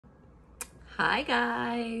Hi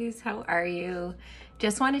guys, how are you?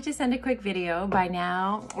 Just wanted to send a quick video. By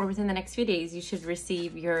now, or within the next few days, you should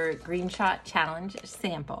receive your Greenshot challenge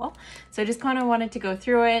sample. So I just kind of wanted to go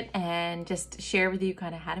through it and just share with you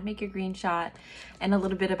kind of how to make your Greenshot and a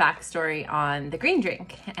little bit of backstory on the green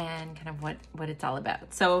drink and kind of what it's all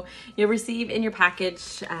about. So you'll receive in your package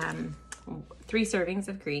 3 servings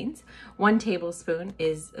of greens. 1 tablespoon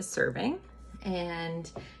is a serving,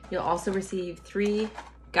 and you'll also receive 3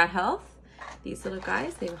 gut health. These little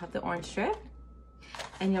guys, they will have the orange strip.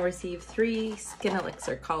 And you'll receive 3 Skin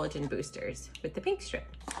Elixir collagen boosters with the pink strip.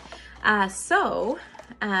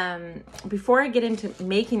 Before I get into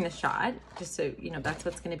making the shot, just so you know that's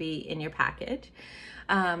what's going to be in your package,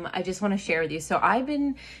 I just want to share with you. So I've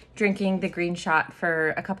been drinking the Greenshot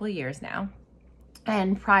for a couple of years now.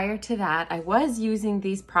 And prior to that, I was using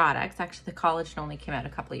these products. Actually, the collagen only came out a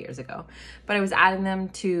couple of years ago, but I was adding them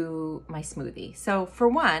to my smoothie. So for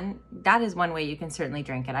one, that is one way you can certainly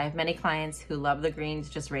drink it. I have many clients who love the greens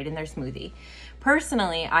just right in their smoothie.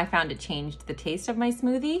 Personally, I found it changed the taste of my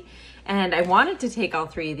smoothie, and I wanted to take all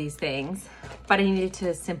 3 of these things, but I needed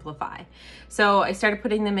to simplify. So I started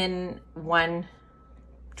putting them in one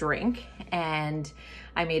drink, and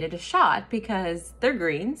I made it a shot because they're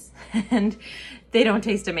greens and they don't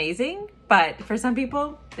taste amazing, but for some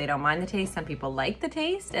people, they don't mind the taste. Some people like the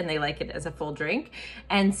taste and they like it as a full drink,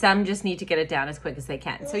 and some just need to get it down as quick as they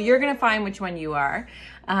can. So you're gonna find which one you are.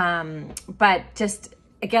 But just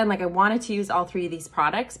again, like I wanted to use all 3 of these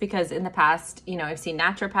products because in the past, you know, I've seen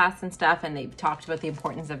naturopaths and stuff, and they've talked about the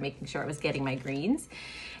importance of making sure I was getting my greens.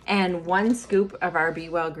 And 1 scoop of our Be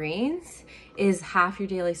Well greens is half your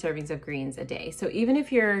daily servings of greens a day. So even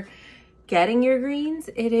if you're getting your greens,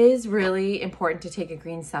 it is really important to take a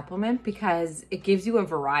green supplement because it gives you a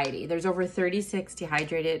variety. There's over 36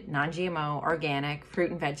 dehydrated, non-GMO, organic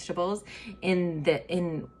fruit and vegetables in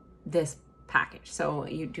this package. So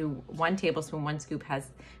you do 1 tablespoon, 1 scoop has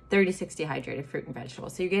 36 dehydrated fruit and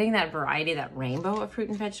vegetables. So you're getting that variety, that rainbow of fruit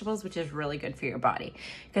and vegetables, which is really good for your body.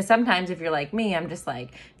 Because sometimes if you're like me, I'm just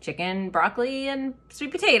like chicken, broccoli, and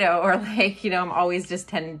sweet potato, or like, you know, I'm always just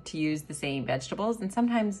tend to use the same vegetables. And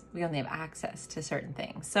sometimes we only have access to certain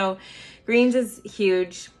things. So greens is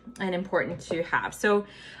huge and important to have. So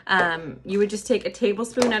you would just take a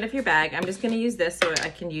tablespoon out of your bag. I'm just going to use this so I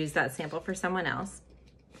can use that sample for someone else.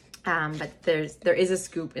 But there is a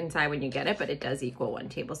scoop inside when you get it, but it does equal 1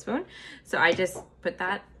 tablespoon. So I just put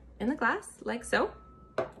that in the glass like so.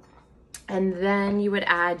 And then you would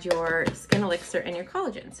add your Skin Elixir and your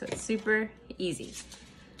collagen. So it's super easy.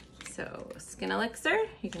 So Skin Elixir,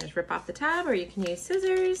 you can just rip off the tab or you can use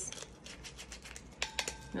scissors.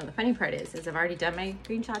 No, the funny part is I've already done my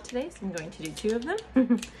Greenshot today, so I'm going to do 2 of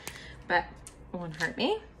them, but it won't hurt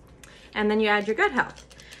me. And then you add your gut health.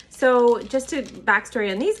 So just to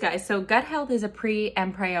backstory on these guys, so gut health is a pre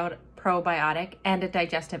and probiotic and a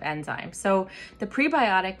digestive enzyme. So the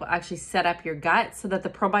prebiotic will actually set up your gut so that the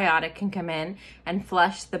probiotic can come in and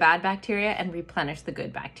flush the bad bacteria and replenish the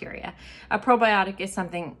good bacteria. A probiotic is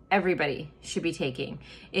something everybody should be taking.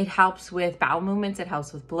 It helps with bowel movements, it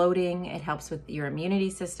helps with bloating, it helps with your immunity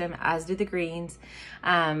system, as do the greens.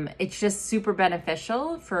 It's just super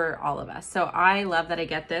beneficial for all of us. So I love that I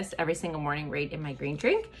get this every single morning right in my green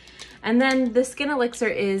drink. And then the Skin Elixir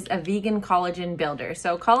is a vegan collagen builder.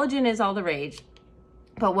 So collagen is all the rage,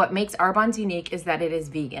 but what makes Arbonne's unique is that it is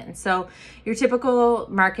vegan. So your typical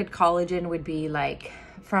market collagen would be like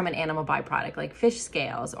from an animal byproduct like fish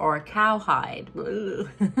scales or cow hide.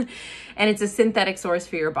 And it's a synthetic source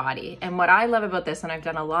for your body. And what I love about this, and I've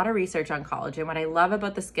done a lot of research on collagen, what I love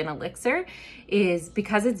about the Skin Elixir is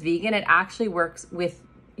because it's vegan, it actually works with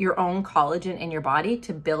your own collagen in your body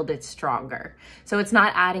to build it stronger. So it's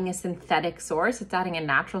not adding a synthetic source, it's adding a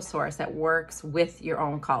natural source that works with your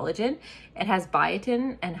own collagen. It has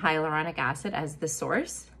biotin and hyaluronic acid as the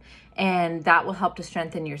source, and that will help to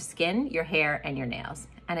strengthen your skin, your hair, and your nails.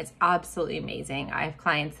 And it's absolutely amazing. I have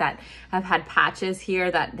clients that have had patches here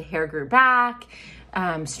that the hair grew back,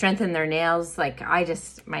 strengthen their nails. Like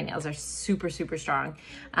my nails are super, super strong.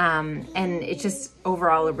 And it's just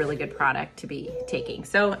overall a really good product to be taking.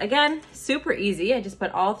 So again, super easy. I just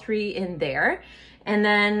put all 3 in there. And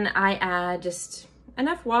then I add just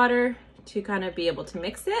enough water to kind of be able to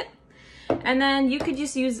mix it. And then you could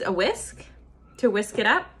just use a whisk to whisk it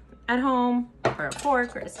up at home, or a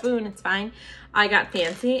fork or a spoon, it's fine. I got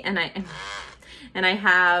fancy and I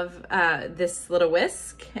have this little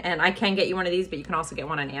whisk, and I can get you one of these, but you can also get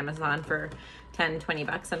one on Amazon for 10, 20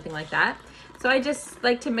 bucks, something like that. So I just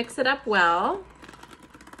like to mix it up well.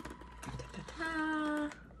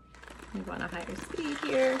 We want a higher speed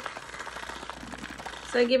here.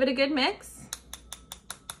 So I give it a good mix.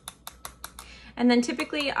 And then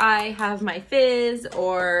typically I have my Fizz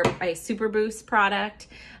or a Super Boost product,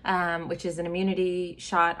 which is an immunity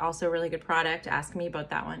shot, also a really good product. Ask me about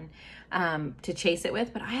that one to chase it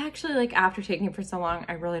with. But I actually, like, after taking it for so long,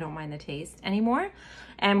 I really don't mind the taste anymore.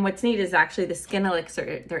 And what's neat is actually the Skin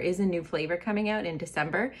Elixir. There is a new flavor coming out in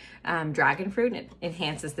December, dragon fruit, and it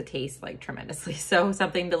enhances the taste like tremendously. So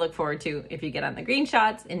something to look forward to if you get on the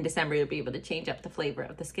Greenshots. In December, you'll be able to change up the flavor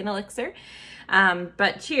of the Skin Elixir.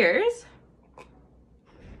 But cheers.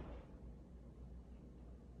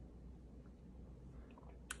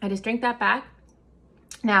 I just drink that back.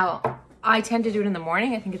 Now, I tend to do it in the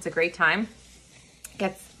morning. I think it's a great time.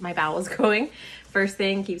 Gets my bowels going. First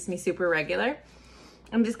thing, keeps me super regular.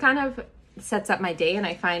 And just kind of sets up my day, and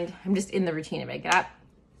I find I'm just in the routine of it. I get up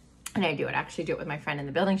and I do it. I actually do it with my friend in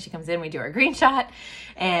the building. She comes in, we do our Greenshot,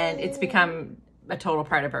 and it's become a total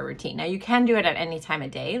part of our routine. Now, you can do it at any time of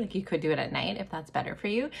day. Like, you could do it at night if that's better for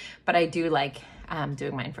you, but I do like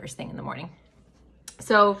doing mine first thing in the morning.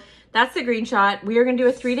 So that's the Greenshot. We are going to do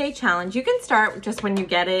a 3-day challenge. You can start just when you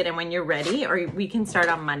get it and when you're ready, or we can start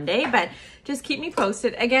on Monday, but just keep me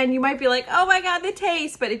posted. Again, you might be like, oh my God, the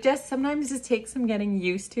taste, but it just sometimes just takes some getting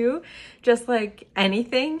used to, just like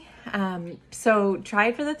anything. So try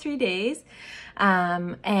it for the 3 days,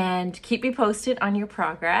 and keep me posted on your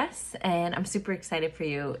progress. And I'm super excited for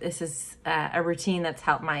you. This is a routine that's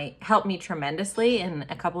helped me tremendously in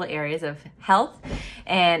a couple of areas of health,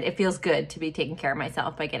 and it feels good to be taking care of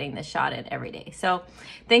myself by getting this shot in every day. So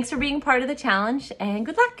thanks for being part of the challenge, and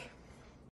good luck.